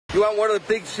You want one of the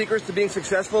big secrets to being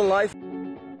successful in life?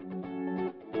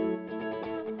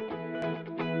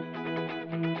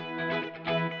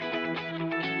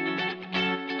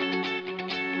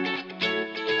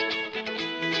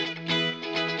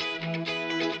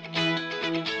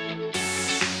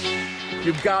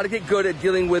 You've got to get good at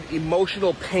dealing with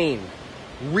emotional pain,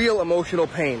 real emotional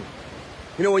pain.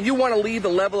 You know, when you want to leave the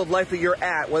level of life that you're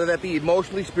at, whether that be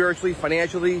emotionally, spiritually,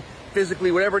 financially,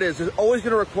 physically, whatever it is, it's always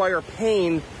going to require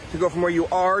pain to go from where you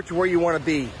are to where you want to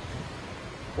be.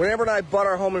 When Amber and I bought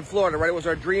our home in Florida, right, it was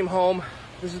our dream home.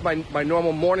 This is my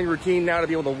normal morning routine now, to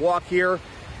be able to walk here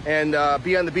and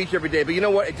be on the beach every day. But you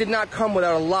know what? It did not come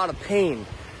without a lot of pain.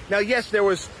 Now, yes, there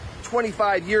was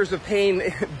 25 years of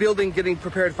pain building, getting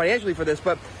prepared financially for this,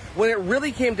 but when it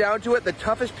really came down to it, the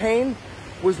toughest pain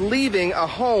was leaving a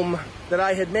home that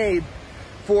I had made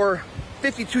for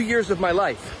 52 years of my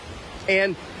life.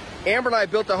 And Amber and I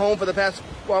built a home for the past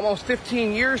almost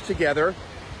 15 years together,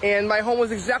 and my home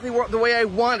was exactly the way I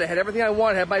wanted. It had everything I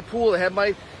wanted. It had my pool, it had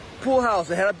my pool house,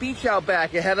 it had a beach out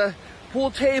back, it had a pool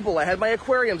table, I had my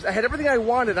aquariums, I had everything I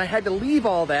wanted. I had to leave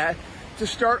all that to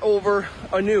start over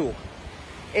anew.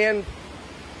 And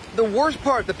the worst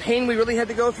part, the pain we really had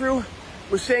to go through,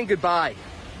 was saying goodbye.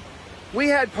 We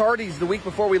had parties the week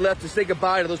before we left to say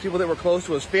goodbye to those people that were close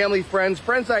to us, family, friends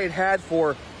I had had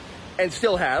for, and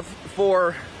still have,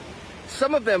 for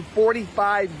some of them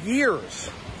 45 years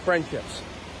friendships.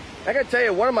 I gotta tell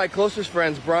you, one of my closest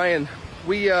friends, Brian,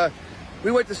 we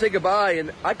went to say goodbye,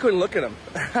 and I couldn't look at him.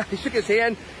 He shook his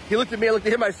hand, he looked at me, I looked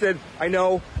at him, I said, I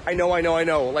know.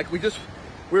 Like we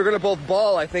were gonna both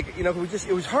bawl, I think, you know,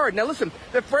 it was hard. Now listen,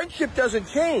 the friendship doesn't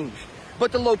change,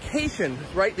 but the location,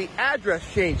 right, the address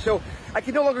changed. So I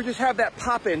can no longer just have that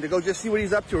pop in to go just see what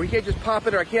he's up to, or he can't just pop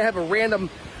in, or I can't have a random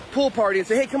pool party and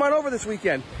say, hey, come on over this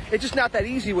weekend. It's just not that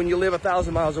easy when you live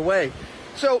 1,000 miles away.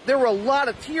 So there were a lot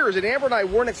of tears, and Amber and I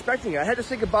weren't expecting it. I had to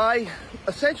say goodbye,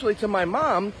 essentially, to my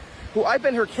mom, who I've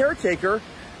been her caretaker.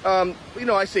 You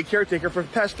know, I say caretaker, for the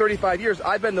past 35 years,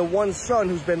 I've been the one son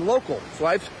who's been local. So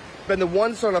I've been the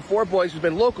one son of 4 boys who's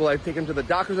been local. I've taken him to the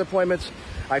doctor's appointments.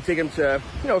 I've taken him to,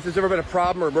 you know, if there's ever been a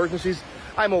problem or emergencies,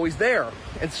 I'm always there.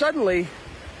 And suddenly,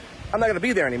 I'm not going to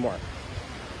be there anymore.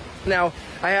 Now,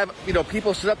 I have, you know,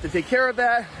 people set up to take care of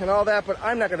that and all that, but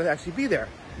I'm not going to actually be there.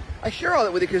 I share all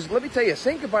that with you because, let me tell you,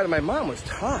 saying goodbye to my mom was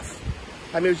tough.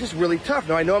 I mean, it was just really tough.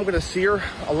 Now, I know I'm going to see her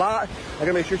a lot. I'm going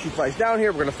to make sure she flies down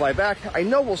here. We're going to fly back. I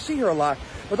know we'll see her a lot,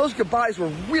 but those goodbyes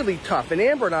were really tough. And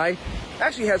Amber and I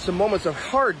actually had some moments of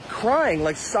hard crying,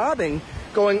 like sobbing,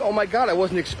 going, oh my God, I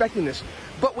wasn't expecting this.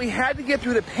 But we had to get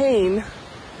through the pain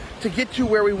to get to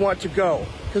where we want to go,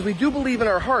 because we do believe in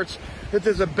our hearts that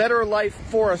there's a better life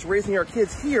for us raising our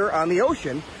kids here on the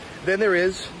ocean than there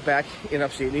is back in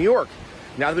upstate New York.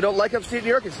 Now that we don't like upstate New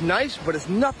York, it's nice, but it's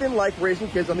nothing like raising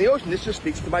kids on the ocean. This just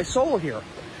speaks to my soul here.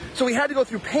 So we had to go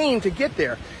through pain to get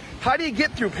there. How do you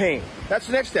get through pain? That's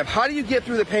the next step. How do you get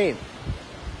through the pain?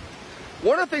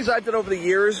 One of the things I've done over the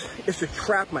years is to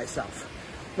trap myself.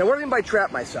 Now, what do I mean by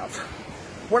trap myself?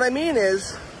 What I mean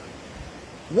is,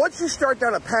 once you start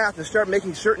down a path and start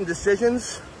making certain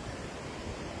decisions,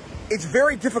 it's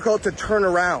very difficult to turn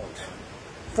around.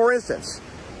 For instance,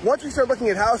 once we start looking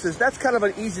at houses, that's kind of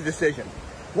an easy decision.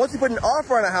 Once you put an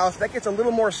offer on a house, that gets a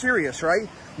little more serious, right?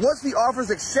 Once the offer's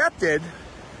accepted,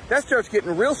 that starts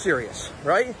getting real serious,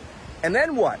 right? And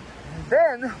then what?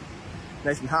 Then,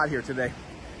 nice and hot here today.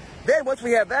 Then once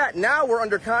we have that, now we're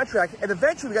under contract, and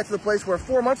eventually we got to the place where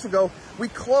 4 months ago, we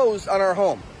closed on our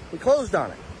home. We closed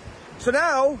on it. So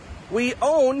now we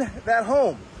own that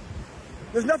home.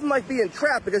 There's nothing like being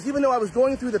trapped, because even though I was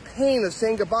going through the pain of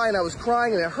saying goodbye and I was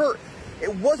crying and it hurt,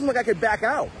 it wasn't like I could back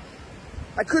out.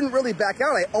 I couldn't really back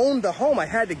out. I owned the home. I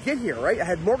had to get here, right? I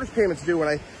had mortgage payments due, and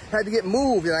I had to get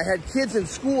moved, and I had kids in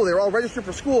school. They were all registered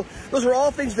for school. Those are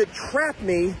all things that trapped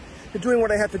me to doing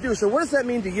what I have to do. So what does that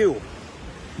mean to you?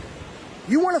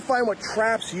 You want to find what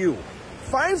traps you.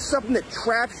 Find something that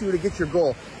traps you to get your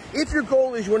goal. If your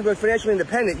goal is you want to be financially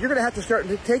independent, you're going to have to start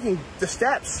taking the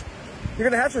steps. You're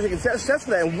going to have to start taking steps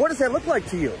for that. And what does that look like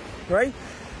to you, right?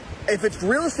 If it's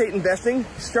real estate investing,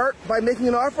 start by making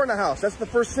an offer on a house. That's the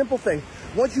first simple thing.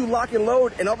 Once you lock and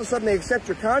load and all of a sudden they accept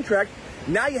your contract,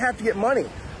 now you have to get money,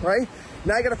 right?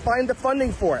 Now you got to find the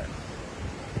funding for it.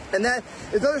 And that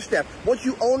is another step. Once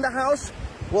you own the house,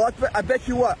 well, I bet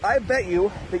you what? I bet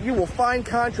you that you will find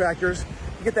contractors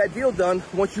to get that deal done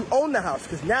once you own the house,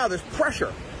 because now there's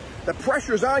pressure. The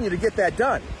pressure's on you to get that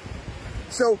done.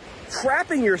 So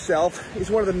trapping yourself is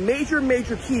one of the major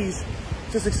keys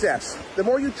to success. The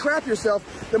more you trap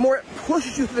yourself, the more it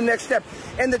pushes you to the next step.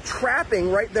 And the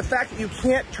trapping, right, the fact that you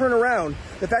can't turn around,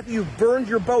 the fact that you've burned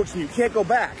your boats and you can't go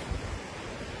back,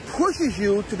 pushes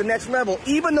you to the next level,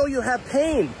 even though you have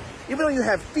pain, even though you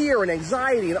have fear and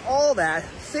anxiety and all that,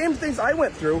 same things I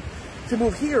went through to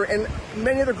move here and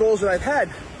many other goals that I've had.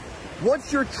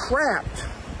 Once you're trapped,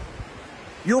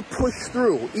 you'll push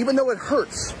through, even though it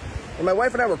hurts. And my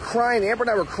wife and I were crying, Amber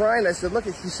and I were crying. I said, look,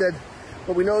 she said,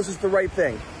 but we know this is the right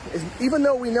thing. Even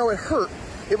though we know it hurt,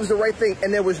 it was the right thing,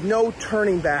 and there was no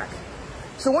turning back.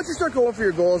 So once you start going for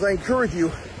your goals, I encourage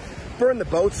you, burn the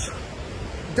boats.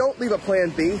 Don't leave a plan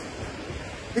B.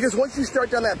 Because once you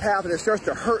start down that path and it starts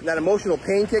to hurt and that emotional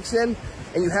pain kicks in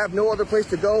and you have no other place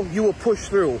to go, you will push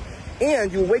through.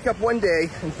 And you will wake up one day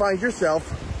and find yourself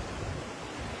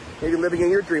maybe living in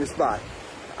your dream spot.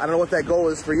 I don't know what that goal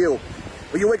is for you.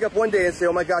 But you wake up one day and say,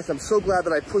 oh my gosh, I'm so glad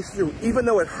that I pushed through. Even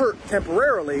though it hurt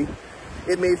temporarily,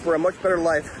 it made for a much better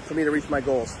life for me to reach my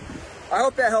goals. I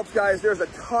hope that helps, guys. There's a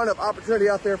ton of opportunity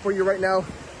out there for you right now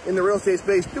in the real estate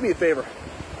space. Do me a favor.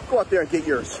 Go out there and get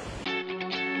yours.